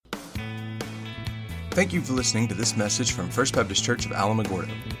Thank you for listening to this message from First Baptist Church of Alamogordo.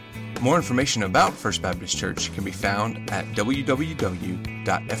 More information about First Baptist Church can be found at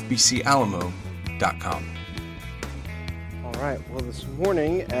www.fbcalamo.com. All right, well, this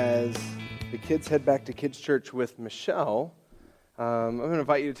morning, as the kids head back to Kids Church with Michelle, I'm going to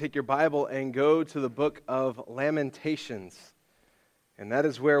invite you to take your Bible and go to the book of Lamentations. And that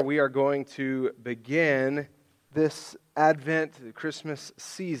is where we are going to begin this Advent, Christmas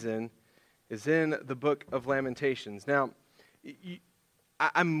season, is in the book of Lamentations. Now,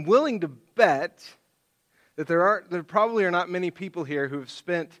 I'm willing to bet that there probably are not many people here who have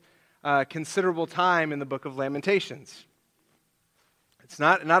spent considerable time in the book of Lamentations. It's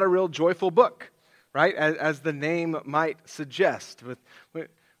not a real joyful book, right? As the name might suggest. When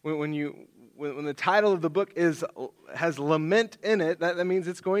the title of the book has lament in it, that means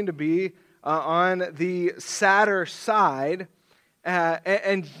it's going to be on the sadder side.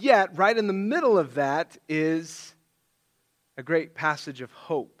 And yet, right in the middle of that is a great passage of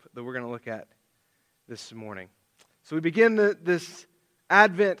hope that we're going to look at this morning. So we begin this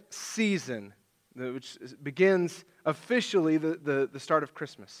Advent season, which begins officially the start of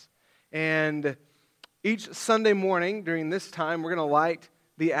Christmas. And each Sunday morning during this time, we're going to light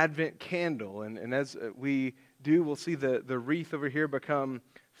the Advent candle. And as we do, we'll see the wreath over here become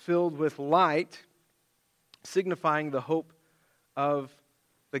filled with light, signifying the hope of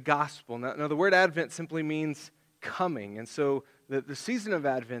the gospel. Now, the word Advent simply means coming. And so the season of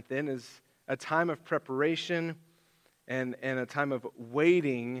Advent then is a time of preparation and a time of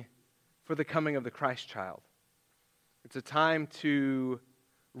waiting for the coming of the Christ child. It's a time to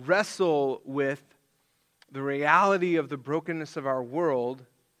wrestle with the reality of the brokenness of our world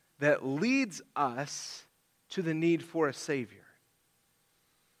that leads us to the need for a Savior.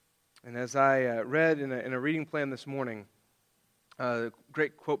 And as I read in a reading plan this morning, a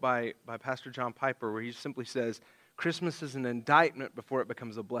great quote by Pastor John Piper where he simply says, Christmas is an indictment before it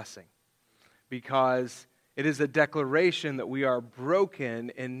becomes a blessing, because it is a declaration that we are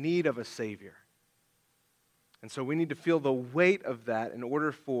broken in need of a Savior. And so we need to feel the weight of that in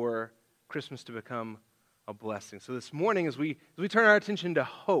order for Christmas to become a blessing. So this morning, as we turn our attention to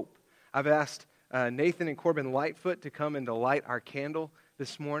hope, I've asked Nathan and Corbin Lightfoot to come and to light our candle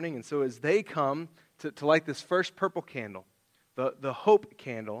this morning. And so as they come to light this first purple candle, the hope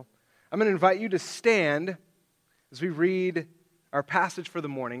candle, I'm going to invite you to stand as we read our passage for the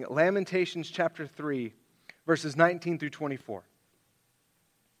morning, Lamentations chapter 3, verses 19 through 24.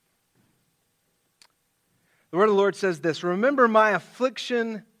 The word of the Lord says this: Remember my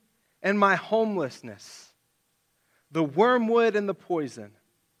affliction and my homelessness, the wormwood and the poison.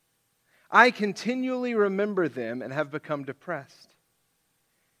 I continually remember them and have become depressed.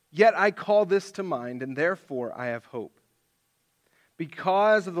 Yet I call this to mind, and therefore I have hope.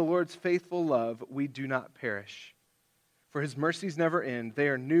 Because of the Lord's faithful love, we do not perish. For His mercies never end. They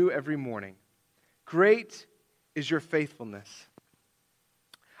are new every morning. Great is your faithfulness.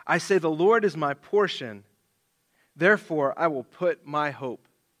 I say, the Lord is my portion. Therefore, I will put my hope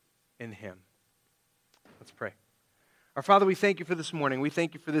in Him. Let's pray. Our Father, we thank You for this morning. We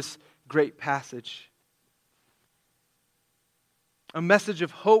thank You for this great passage. A message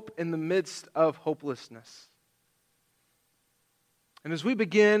of hope in the midst of hopelessness. And as we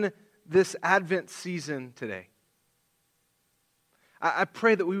begin this Advent season today, I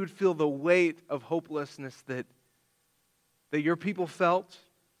pray that we would feel the weight of hopelessness that Your people felt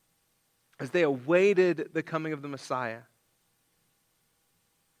as they awaited the coming of the Messiah.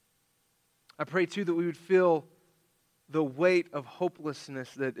 I pray too that we would feel the weight of hopelessness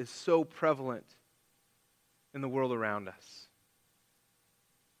that is so prevalent in the world around us.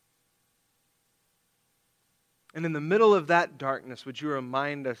 And in the middle of that darkness, would You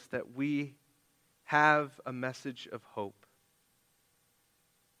remind us that we have a message of hope.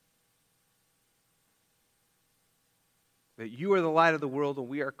 That You are the light of the world, and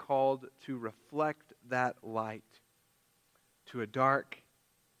we are called to reflect that light to a dark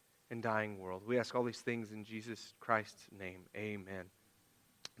and dying world. We ask all these things in Jesus Christ's name. Amen.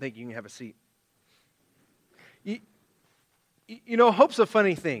 Thank you. You can have a seat. You know, hope's a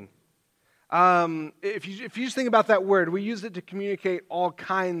funny thing. If you just think about that word, we use it to communicate all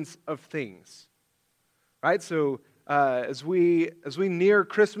kinds of things, right? So as we near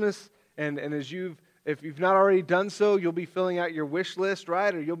Christmas, and if you've not already done so, you'll be filling out your wish list,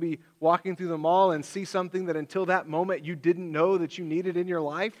 right? Or you'll be walking through the mall and see something that until that moment you didn't know that you needed in your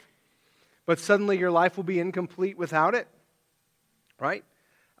life, but suddenly your life will be incomplete without it, right?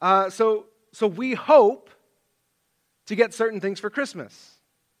 So we hope to get certain things for Christmas.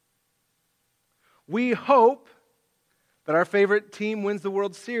 We hope that our favorite team wins the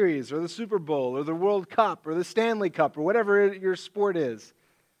World Series or the Super Bowl or the World Cup or the Stanley Cup or whatever your sport is.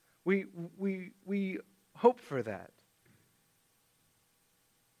 We hope for that.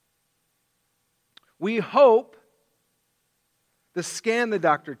 We hope the scan the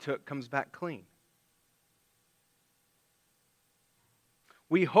doctor took comes back clean.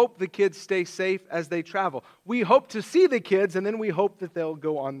 We hope the kids stay safe as they travel. We hope to see the kids, and then we hope that they'll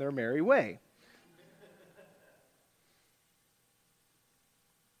go on their merry way.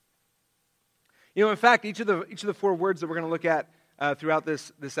 You know, in fact, each of the four words that we're going to look at throughout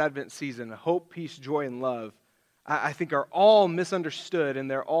this Advent season, hope, peace, joy, and love, I think are all misunderstood,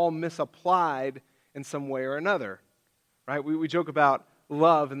 and they're all misapplied in some way or another. Right? We joke about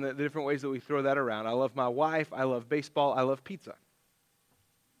love and the different ways that we throw that around. I love my wife. I love baseball. I love pizza.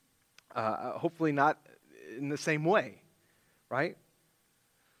 Hopefully not in the same way, right?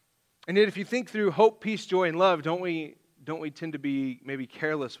 And yet if you think through hope, peace, joy, and love, don't we tend to be maybe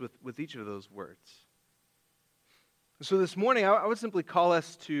careless with each of those words? So this morning, I would simply call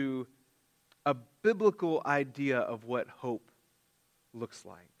us to a biblical idea of what hope looks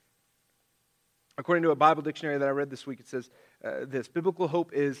like. According to a Bible dictionary that I read this week, it says this: biblical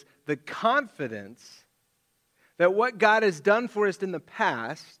hope is the confidence that what God has done for us in the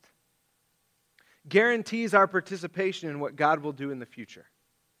past guarantees our participation in what God will do in the future.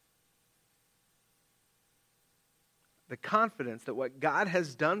 The confidence that what God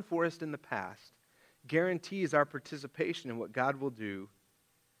has done for us in the past guarantees our participation in what God will do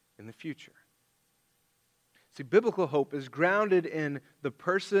in the future. See, biblical hope is grounded in the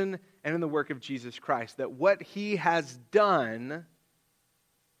person and in the work of Jesus Christ, that what He has done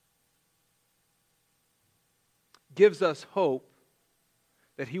gives us hope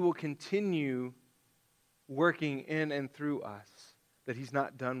that He will continue working in and through us, that He's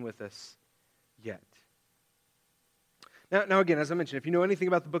not done with us yet. Now again, as I mentioned, if you know anything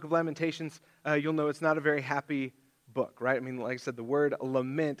about the book of Lamentations, you'll know it's not a very happy book, right? I mean, like I said, the word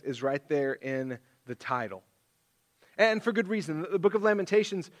lament is right there in the title. And for good reason. The book of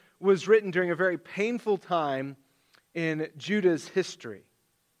Lamentations was written during a very painful time in Judah's history.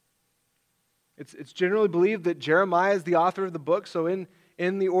 It's generally believed that Jeremiah is the author of the book, so in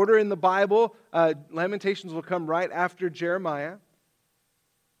the order in the Bible, Lamentations will come right after Jeremiah.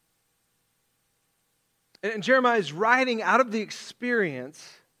 And Jeremiah is writing out of the experience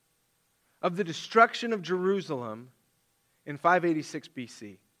of the destruction of Jerusalem in 586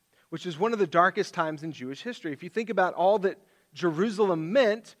 BC, which is one of the darkest times in Jewish history. If you think about all that Jerusalem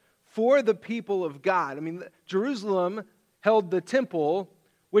meant for the people of God. I mean, Jerusalem held the temple,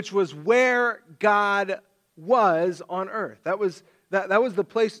 which was where God was on earth. That was the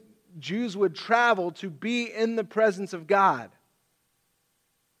place Jews would travel to be in the presence of God.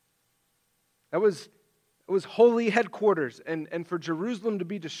 It was holy headquarters. And for Jerusalem to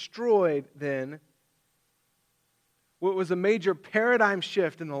be destroyed then, what was a major paradigm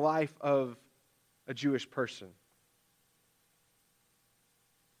shift in the life of a Jewish person.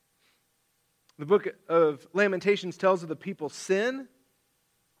 The book of Lamentations tells of the people's sin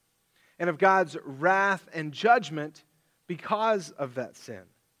and of God's wrath and judgment because of that sin.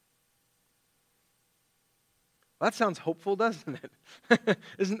 Well, that sounds hopeful, doesn't it?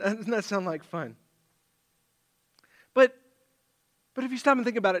 Doesn't that sound like fun? But if you stop and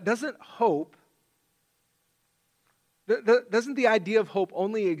think about it, doesn't the idea of hope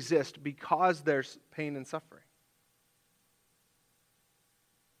only exist because there's pain and suffering?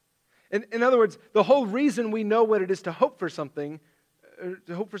 In other words, the whole reason we know what it is to hope for something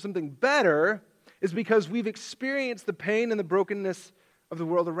better, is because we've experienced the pain and the brokenness of the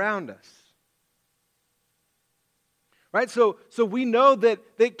world around us. Right? So we know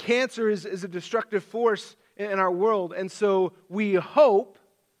that cancer is a destructive force in our world, and so we hope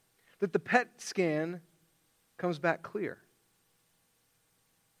that the PET scan comes back clear.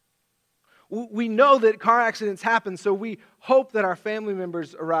 We know that car accidents happen, so we hope that our family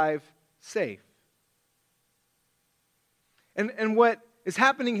members arrive safe. And what is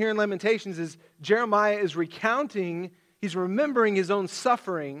happening here in Lamentations is Jeremiah is recounting, he's remembering his own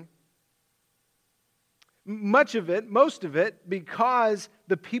suffering, most of it, because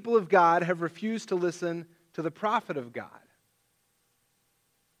the people of God have refused to listen to the prophet of God.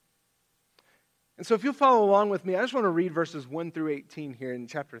 And so if you'll follow along with me, I just want to read verses 1 through 18 here in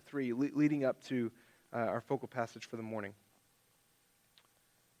chapter 3, leading up to our focal passage for the morning.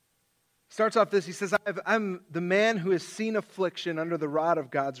 Starts off this, he says, I'm the man who has seen affliction under the rod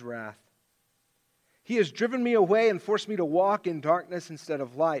of God's wrath. He has driven me away and forced me to walk in darkness instead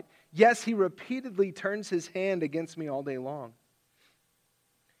of light. Yes, he repeatedly turns his hand against me all day long.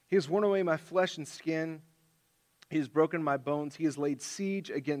 He has worn away my flesh and skin He has broken my bones. He has laid siege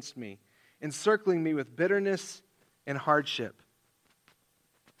against me, encircling me with bitterness and hardship.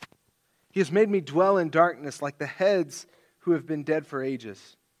 He has made me dwell in darkness like the heads who have been dead for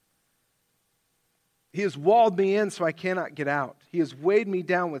ages. He has walled me in so I cannot get out. He has weighed me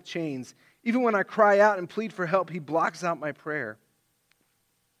down with chains. Even when I cry out and plead for help, he blocks out my prayer.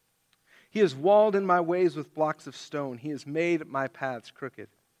 He has walled in my ways with blocks of stone. He has made my paths crooked.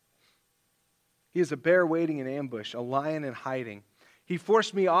 He is a bear waiting in ambush, a lion in hiding. He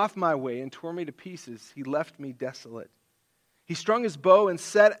forced me off my way and tore me to pieces. He left me desolate. He strung his bow and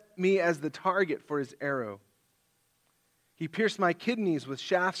set me as the target for his arrow. He pierced my kidneys with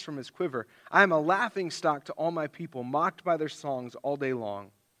shafts from his quiver. I am a laughingstock to all my people, mocked by their songs all day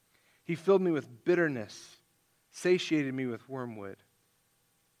long. He filled me with bitterness, satiated me with wormwood.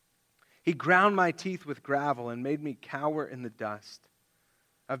 He ground my teeth with gravel and made me cower in the dust.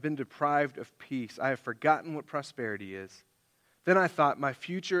 I've been deprived of peace. I have forgotten what prosperity is. Then I thought, my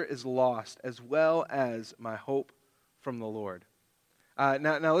future is lost, as well as my hope from the Lord.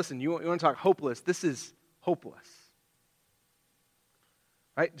 Now listen, you want to talk hopeless? This is hopeless.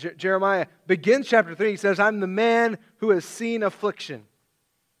 Right? Jeremiah begins chapter 3. He says, I'm the man who has seen affliction.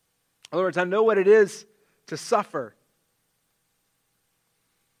 In other words, I know what it is to suffer.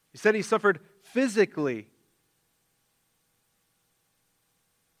 He said he suffered physically.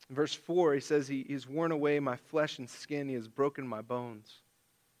 In verse 4, he says, he has worn away my flesh and skin. He has broken my bones.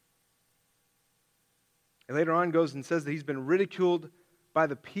 And later on goes and says that he's been ridiculed by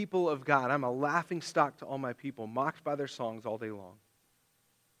the people of God. I'm a laughingstock to all my people, mocked by their songs all day long.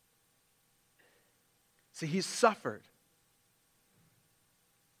 See, he's suffered.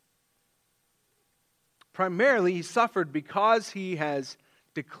 Primarily, he suffered because he has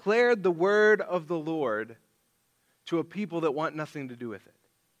declared the word of the Lord to a people that want nothing to do with it.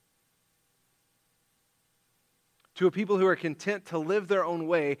 To a people who are content to live their own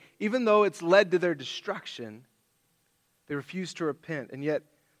way, even though it's led to their destruction, they refuse to repent. And yet,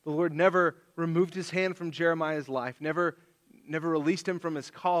 the Lord never removed his hand from Jeremiah's life, never released him from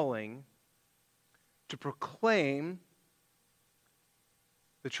his calling to proclaim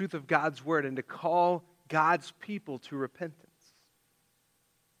the truth of God's word and to call God's people to repentance.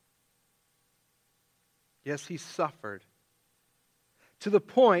 Yes, he suffered to the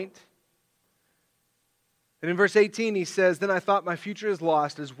point that in verse 18 he says, then I thought my future is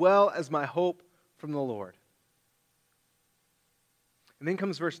lost as well as my hope from the Lord. And then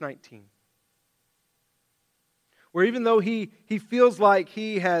comes verse 19, where even though he feels like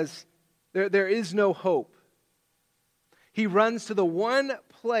there is no hope, he runs to the one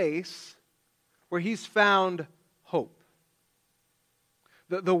place where he's found hope.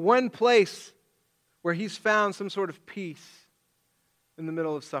 The one place where he's found some sort of peace in the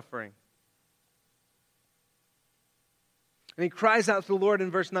middle of suffering. And he cries out to the Lord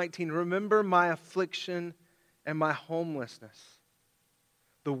in verse 19, remember my affliction and my homelessness,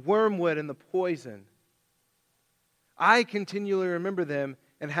 the wormwood and the poison. I continually remember them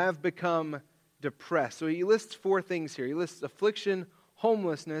and have become depressed. So he lists four things here. He lists affliction,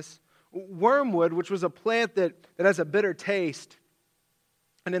 homelessness, wormwood, which was a plant that has a bitter taste.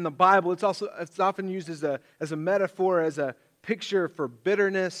 And in the Bible, it's often used as a metaphor, as a picture for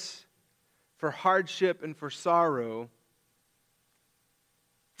bitterness, for hardship, and for sorrow.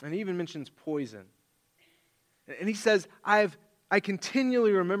 And he even mentions poison. And he says, I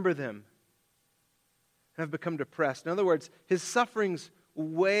continually remember them and have become depressed. In other words, his suffering's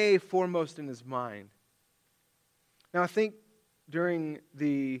way foremost in his mind. Now, I think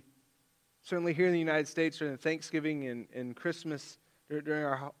certainly here in the United States, during Thanksgiving and Christmas, during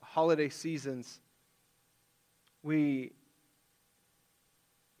our holiday seasons, we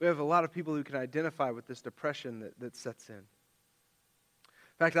have a lot of people who can identify with this depression that sets in.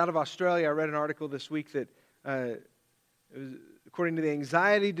 In fact, out of Australia, I read an article this week that, it was, according to the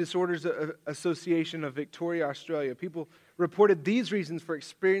Anxiety Disorders Association of Victoria, Australia, people reported these reasons for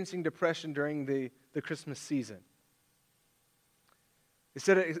experiencing depression during the Christmas season. They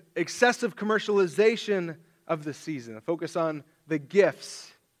said excessive commercialization of the season, a focus on the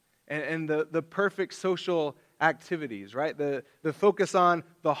gifts and the perfect social activities, right? The focus on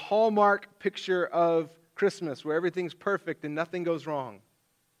the hallmark picture of Christmas where everything's perfect and nothing goes wrong.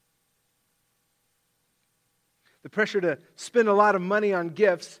 The pressure to spend a lot of money on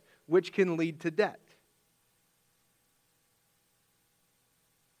gifts, which can lead to debt.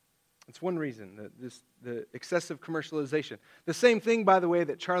 It's one reason, the excessive commercialization. The same thing, by the way,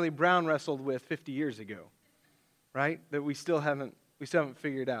 that Charlie Brown wrestled with 50 years ago, right? That we still haven't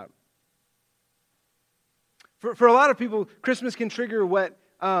figured out. For a lot of people, Christmas can trigger what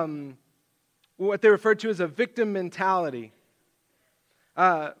what they refer to as a victim mentality.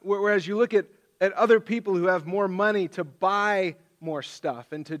 Whereas you look at other people who have more money to buy more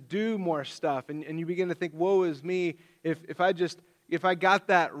stuff and to do more stuff, and you begin to think, woe is me, if I got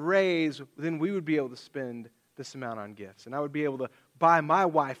that raise, then we would be able to spend this amount on gifts. And I would be able to buy my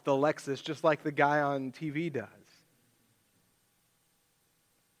wife the Lexus just like the guy on TV does.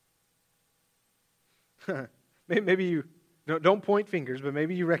 Maybe you don't point fingers, but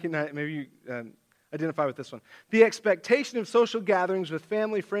maybe you recognize, maybe you identify with this one. The expectation of social gatherings with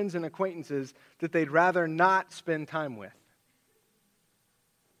family, friends, and acquaintances that they'd rather not spend time with.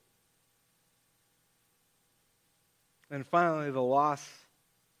 And finally, the loss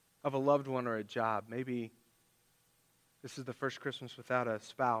of a loved one or a job. Maybe this is the first Christmas without a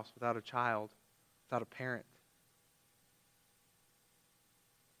spouse, without a child, without a parent.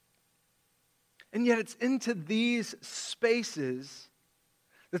 And yet it's into these spaces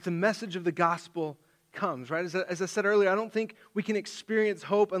that the message of the gospel comes, right? As I said earlier, I don't think we can experience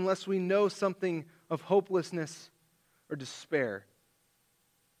hope unless we know something of hopelessness or despair.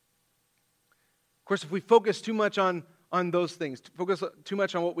 Of course, if we focus too much on those things, focus too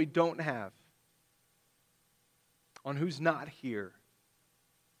much on what we don't have, on who's not here,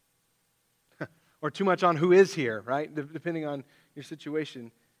 or too much on who is here, right? Depending on your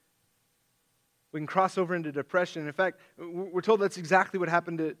situation, we can cross over into depression. In fact, we're told that's exactly what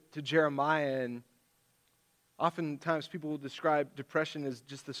happened to Jeremiah. And oftentimes people will describe depression as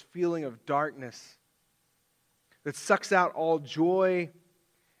just this feeling of darkness that sucks out all joy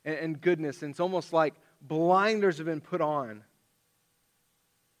and goodness. And it's almost like blinders have been put on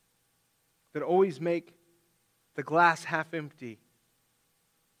that always make the glass half empty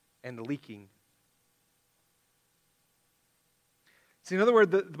and leaking. See, in other words,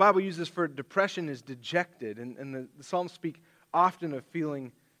 the Bible uses for depression is dejected, and the Psalms speak often of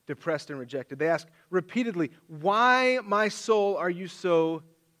feeling depressed and rejected. They ask repeatedly, why, my soul, are you so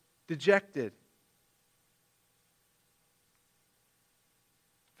dejected?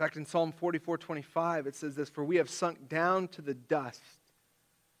 In fact, in Psalm 44:25, it says this, for we have sunk down to the dust.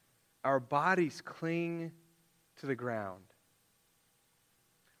 Our bodies cling to the ground.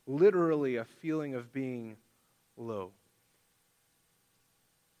 Literally a feeling of being low.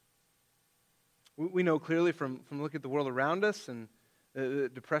 We know clearly from looking at the world around us, and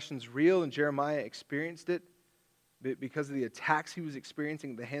depression's real, and Jeremiah experienced it because of the attacks he was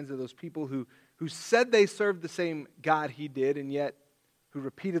experiencing at the hands of those people who said they served the same God he did, and yet who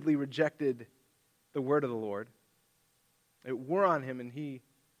repeatedly rejected the word of the Lord. It wore on him, and he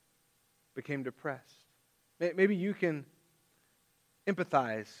became depressed. Maybe you can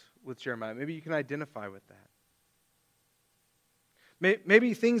empathize with Jeremiah. Maybe you can identify with that.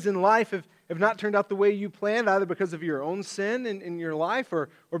 Maybe things in life have not turned out the way you planned, either because of your own sin in your life or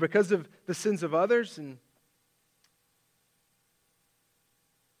because of the sins of others. And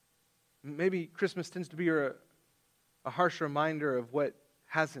maybe Christmas tends to be a harsh reminder of what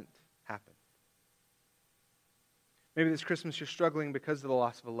hasn't happened. Maybe this Christmas you're struggling because of the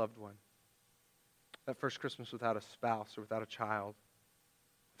loss of a loved one. That first Christmas without a spouse or without a child,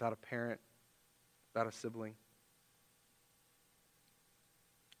 without a parent, without a sibling.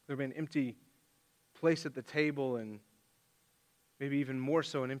 There may be an empty place at the table, and maybe even more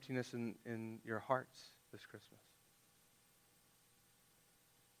so an emptiness in your hearts this Christmas.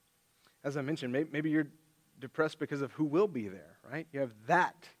 As I mentioned, maybe you're depressed because of who will be there, right? You have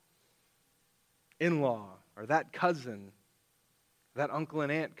that in-law or that cousin, that uncle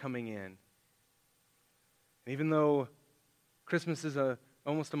and aunt coming in. And even though Christmas is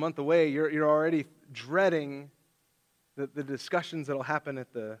almost a month away, you're already dreading the discussions that will happen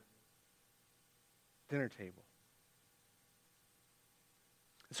at the dinner table.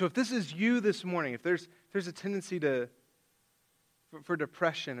 So if this is you this morning, if there's a tendency for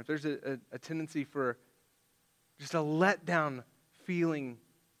depression, if there's a tendency for just a letdown feeling,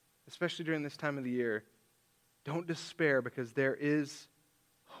 especially during this time of the year, don't despair, because there is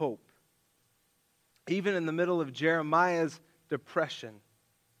hope. Even in the middle of Jeremiah's depression,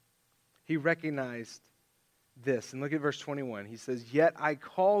 he recognized this. And look at verse 21. He says, yet I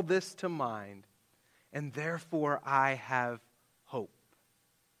call this to mind, and therefore I have hope.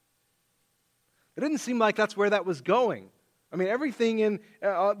 It didn't seem like that's where that was going. I mean, everything in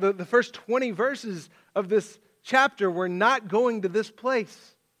the first 20 verses of this chapter were not going to this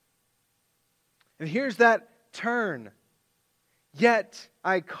place. And here's that turn. Yet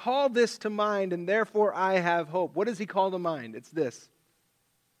I call this to mind, and therefore I have hope. What does he call to mind? It's this.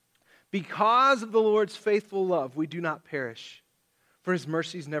 Because of the Lord's faithful love, we do not perish, for his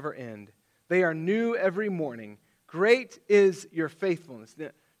mercies never end. They are new every morning. Great is your faithfulness.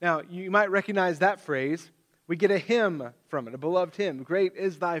 Now, you might recognize that phrase. We get a hymn from it, a beloved hymn. Great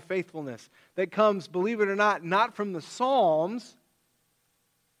is thy faithfulness. That comes, believe it or not from the Psalms,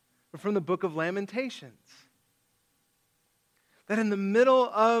 but from the book of Lamentations. That in the middle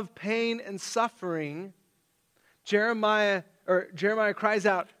of pain and suffering, Jeremiah cries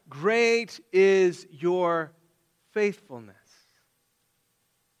out, "Great is your faithfulness."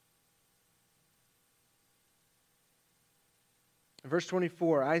 In verse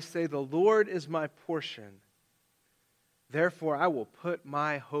 24, I say, "The Lord is my portion. Therefore, I will put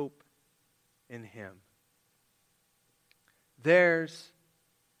my hope in Him." There's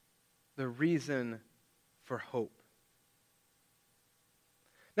the reason for hope.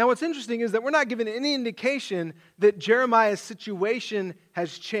 Now, what's interesting is that we're not given any indication that Jeremiah's situation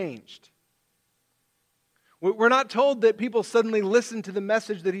has changed. We're not told that people suddenly listen to the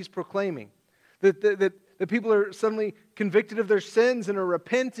message that he's proclaiming, that people are suddenly convicted of their sins and are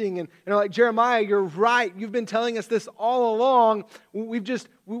repenting and are like, "Jeremiah, you're right. You've been telling us this all along.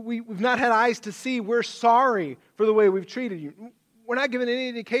 We've not had eyes to see. We're sorry for the way we've treated you." We're not given any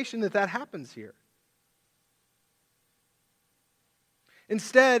indication that that happens here.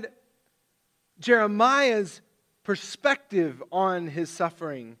 Instead, Jeremiah's perspective on his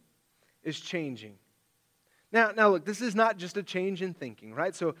suffering is changing. Now look, this is not just a change in thinking,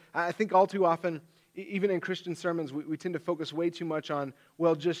 right? So I think all too often, even in Christian sermons, we tend to focus way too much on,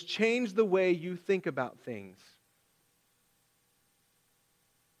 well, just change the way you think about things.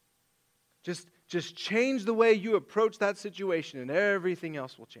 Just change the way you approach that situation and everything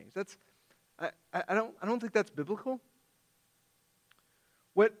else will change. I don't think that's biblical.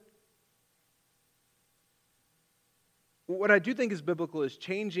 What I do think is biblical is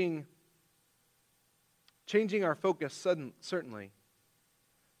changing our focus certainly,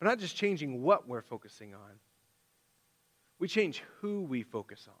 but not just changing what we're focusing on. We change who we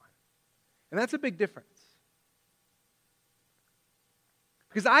focus on. And that's a big difference.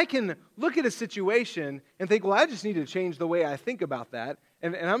 Because I can look at a situation and think, well, I just need to change the way I think about that,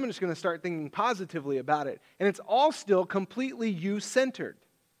 and I'm just going to start thinking positively about it. And it's all still completely you-centered.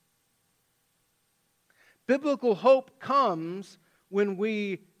 Biblical hope comes when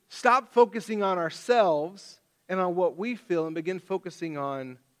we stop focusing on ourselves and on what we feel and begin focusing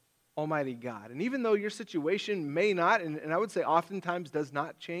on Almighty God. And even though your situation may not, and I would say oftentimes does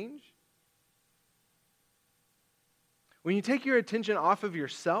not change, when you take your attention off of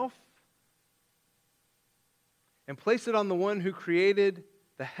yourself and place it on the one who created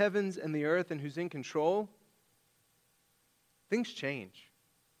the heavens and the earth and who's in control, things change.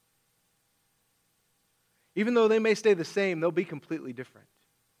 Even though they may stay the same, they'll be completely different.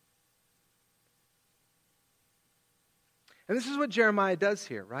 And this is what Jeremiah does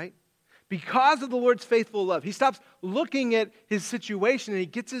here, right? Because of the Lord's faithful love, he stops looking at his situation and he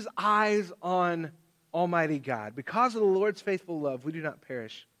gets his eyes on Almighty God. Because of the Lord's faithful love, we do not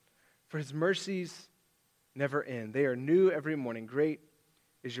perish, for His mercies never end. They are new every morning. Great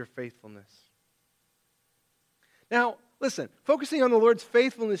is your faithfulness. Now, listen, focusing on the Lord's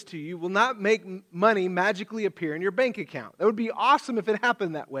faithfulness to you will not make money magically appear in your bank account. That would be awesome if it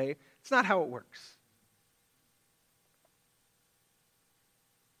happened that way. It's not how it works.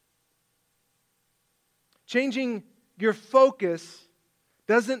 Changing your focus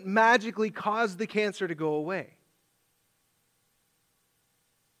doesn't magically cause the cancer to go away.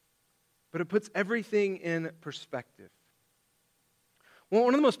 But it puts everything in perspective. Well,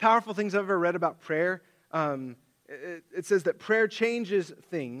 one of the most powerful things I've ever read about prayer, it says that prayer changes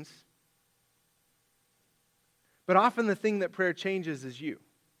things, but often the thing that prayer changes is you.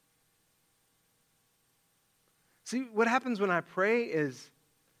 See, what happens when I pray is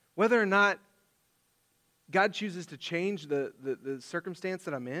whether or not God chooses to change the circumstance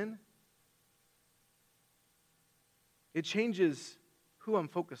that I'm in, it changes who I'm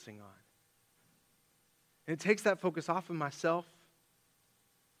focusing on. And it takes that focus off of myself,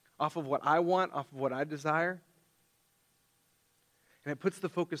 off of what I want, off of what I desire, and it puts the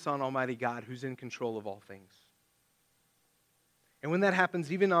focus on Almighty God who's in control of all things. And when that happens,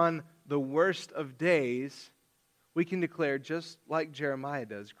 even on the worst of days, we can declare, just like Jeremiah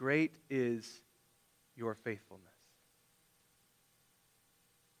does, great is your faithfulness.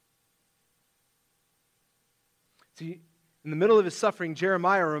 See, in the middle of his suffering,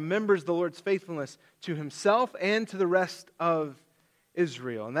 Jeremiah remembers the Lord's faithfulness to himself and to the rest of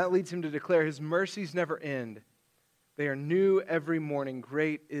Israel. And that leads him to declare his mercies never end. They are new every morning.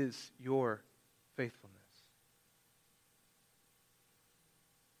 Great is your faithfulness.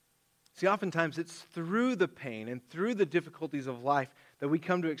 See, oftentimes it's through the pain and through the difficulties of life that we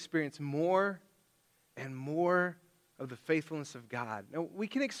come to experience more and more of the faithfulness of God. Now, we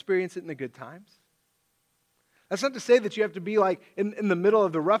can experience it in the good times. That's not to say that you have to be like in the middle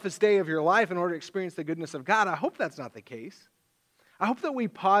of the roughest day of your life in order to experience the goodness of God. I hope that's not the case. I hope that we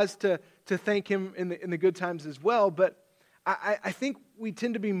pause to thank Him in the good times as well, but I think we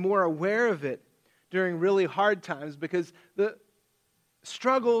tend to be more aware of it during really hard times because the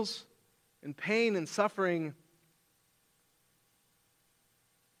struggles and pain and suffering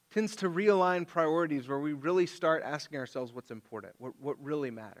tends to realign priorities where we really start asking ourselves what's important, what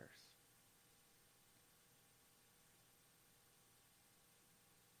really matters.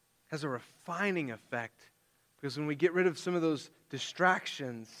 Has a refining effect because when we get rid of some of those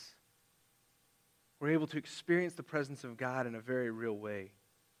distractions, we're able to experience the presence of God in a very real way.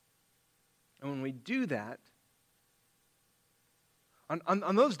 And when we do that,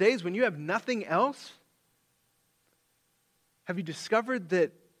 on those days when you have nothing else, have you discovered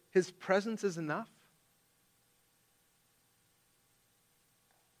that His presence is enough?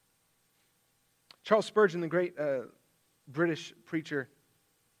 Charles Spurgeon, the great British preacher,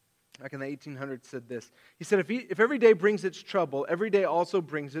 back in the 1800s, said this. He said, if every day brings its trouble, every day also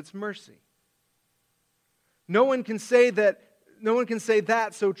brings its mercy. No one can say that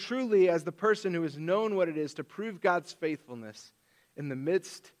so truly as the person who has known what it is to prove God's faithfulness in the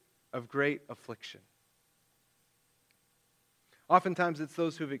midst of great affliction. Oftentimes it's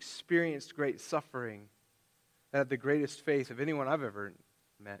those who have experienced great suffering that have the greatest faith of anyone I've ever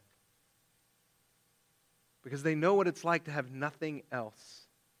met. Because they know what it's like to have nothing else.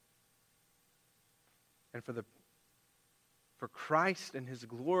 And for Christ and His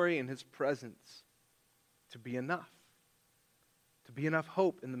glory and His presence to be enough. To be enough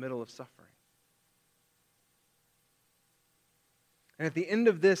hope in the middle of suffering. And at the end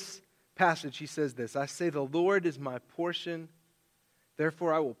of this passage, he says this, I say the Lord is my portion,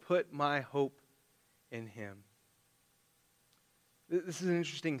 therefore I will put my hope in Him. This is an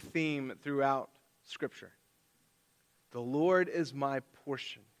interesting theme throughout Scripture. The Lord is my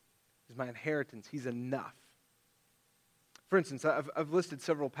portion. Is my inheritance. He's enough. For instance, I've listed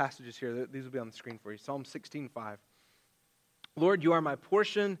several passages here. These will be on the screen for you. Psalm 16:5. Lord, you are my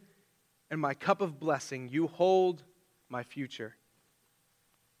portion and my cup of blessing. You hold my future.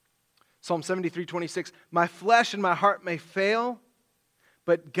 Psalm 73:26. My flesh and my heart may fail,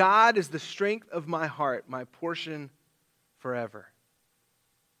 but God is the strength of my heart, my portion forever.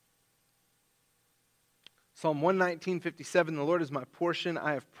 Psalm 119:57, the Lord is my portion,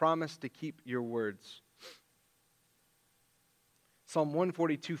 I have promised to keep your words. Psalm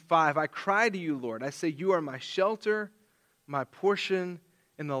 142:5, I cry to you, Lord. I say, you are my shelter, my portion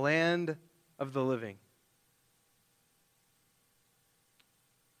in the land of the living.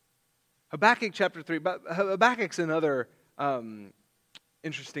 Habakkuk chapter 3, Habakkuk's another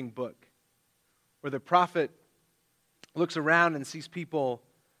interesting book where the prophet looks around and sees people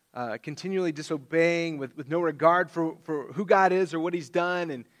continually disobeying with no regard for who God is or what He's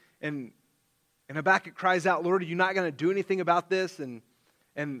done. And Habakkuk cries out, Lord, are you not going to do anything about this? And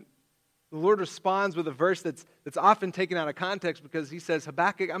the Lord responds with a verse that's often taken out of context because He says,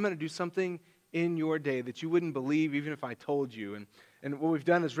 Habakkuk, I'm going to do something in your day that you wouldn't believe even if I told you. And what we've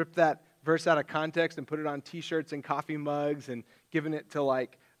done is rip that verse out of context and put it on t-shirts and coffee mugs and given it to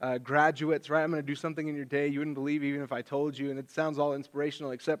graduates, right? I'm going to do something in your day you wouldn't believe even if I told you. And it sounds all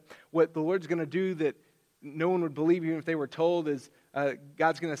inspirational, except what the Lord's going to do that no one would believe even if they were told is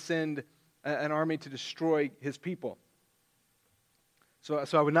God's going to send an army to destroy His people. So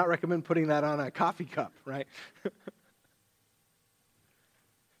I would not recommend putting that on a coffee cup, right?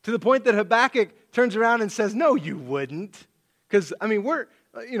 To the point that Habakkuk turns around and says, no, you wouldn't. Because, we're,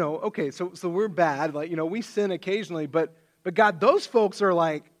 okay, so we're bad. We sin occasionally, but God, those folks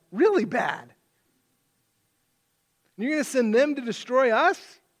are really bad. And you're going to send them to destroy us?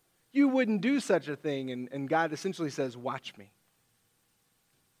 You wouldn't do such a thing. And God essentially says, watch me.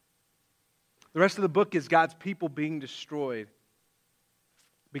 The rest of the book is God's people being destroyed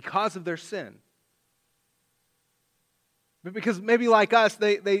because of their sin. But because maybe like us,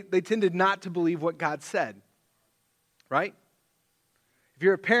 they tended not to believe what God said. Right? If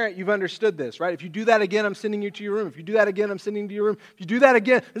you're a parent, you've understood this, right? If you do that again, I'm sending you to your room. If you do that again, I'm sending you to your room. If you do that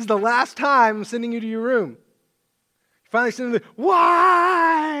again, this is the last time I'm sending you to your room. You finally send them,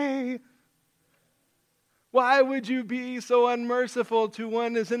 why? Why would you be so unmerciful to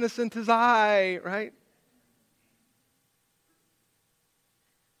one as innocent as I, right?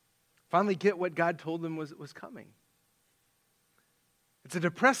 Finally get what God told them was coming. It's a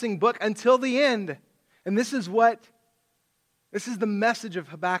depressing book until the end. And this is the message of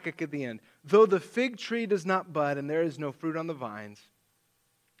Habakkuk at the end. Though the fig tree does not bud and there is no fruit on the vines,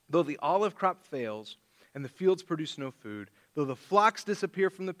 though the olive crop fails and the fields produce no food, though the flocks disappear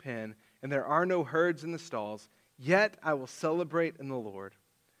from the pen, and there are no herds in the stalls, yet I will celebrate in the Lord.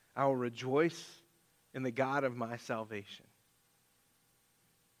 I will rejoice in the God of my salvation.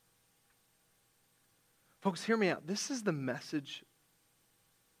 Folks, hear me out. This is the message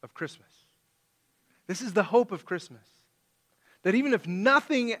of Christmas. This is the hope of Christmas. That even if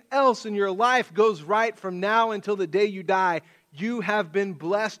nothing else in your life goes right from now until the day you die, you have been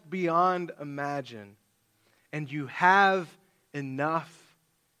blessed beyond imagine. And you have enough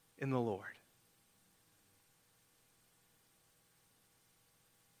in the Lord.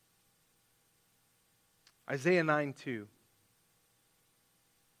 Isaiah 9:2.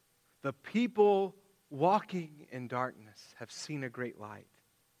 The people walking in darkness have seen a great light.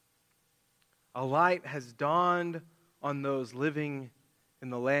 A light has dawned on those living in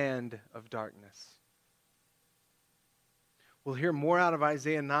the land of darkness. We'll hear more out of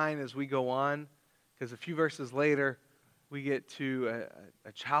Isaiah 9 as we go on, because a few verses later, we get to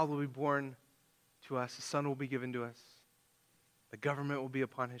a child will be born to us, a son will be given to us, the government will be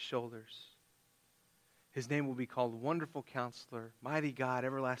upon his shoulders. His name will be called Wonderful Counselor, Mighty God,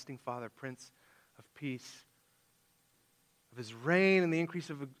 Everlasting Father, Prince of Peace. Of his reign and the increase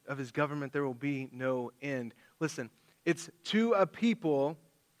of his government, there will be no end. Listen, it's to a people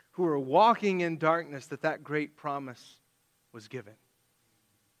who are walking in darkness that great promise was given.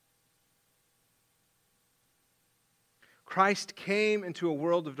 Christ came into a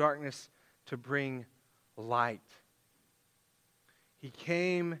world of darkness to bring light. He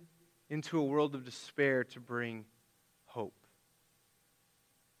came into a world of despair to bring hope.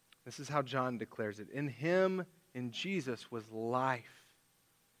 This is how John declares it. In him, in Jesus, was life.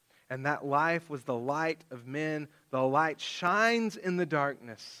 And that life was the light of men. The light shines in the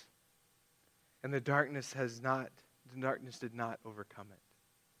darkness. And the darkness did not overcome it.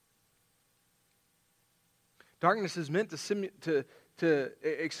 Darkness is meant to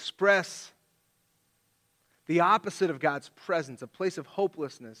express the opposite of God's presence, a place of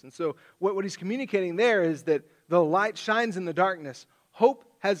hopelessness. And so what he's communicating there is that the light shines in the darkness. Hope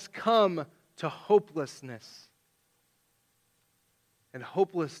has come to hopelessness. And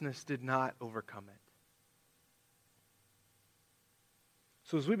hopelessness did not overcome it.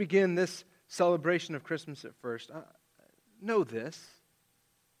 So as we begin this celebration of Christmas at first, know this.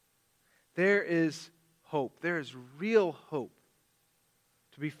 There is hope. There is real hope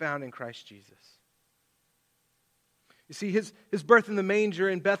to be found in Christ Jesus. You see, his birth in the manger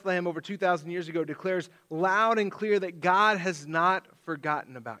in Bethlehem over 2,000 years ago declares loud and clear that God has not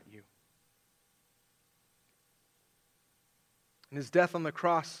forgotten about you. And his death on the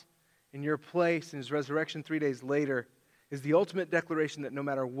cross in your place and his resurrection 3 days later is the ultimate declaration that no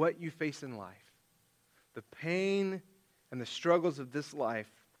matter what you face in life, the pain and the struggles of this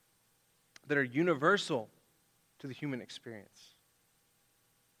life that are universal to the human experience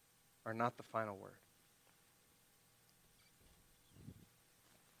are not the final word.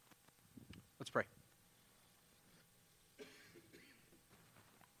 Let's pray.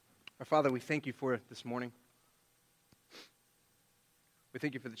 Our Father, we thank you for this morning. We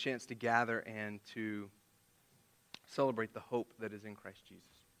thank you for the chance to gather and to celebrate the hope that is in Christ Jesus.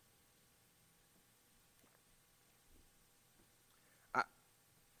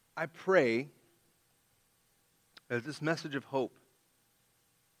 I pray that this message of hope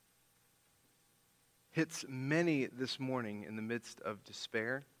hits many this morning in the midst of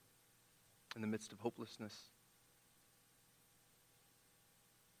despair, in the midst of hopelessness,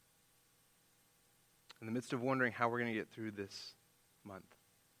 in the midst of wondering how we're going to get through this month.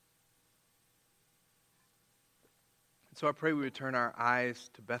 And so I pray we would turn our eyes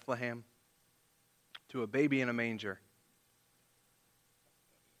to Bethlehem, to a baby in a manger.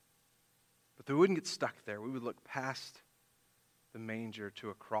 But that we wouldn't get stuck there. We would look past the manger to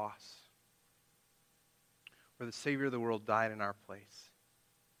a cross where the Savior of the world died in our place.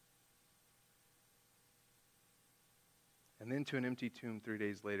 And then to an empty tomb 3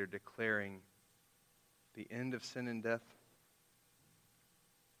 days later, declaring the end of sin and death,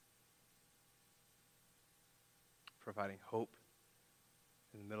 providing hope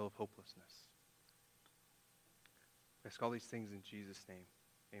in the middle of hopelessness. I ask all these things in Jesus' name.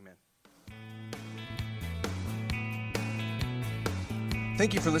 Amen.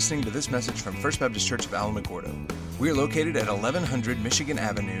 Thank you for listening to this message from First Baptist Church of Alamogordo. We are located at 1100 Michigan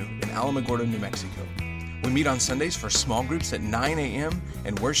Avenue in Alamogordo, New Mexico. We meet on Sundays for small groups at 9 a.m.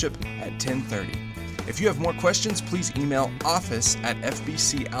 and worship at 10:30. If you have more questions, please email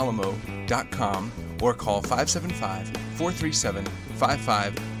office@fbcalamo.com or call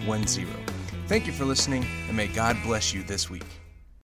 575-437-5510. Thank you for listening, and may God bless you this week.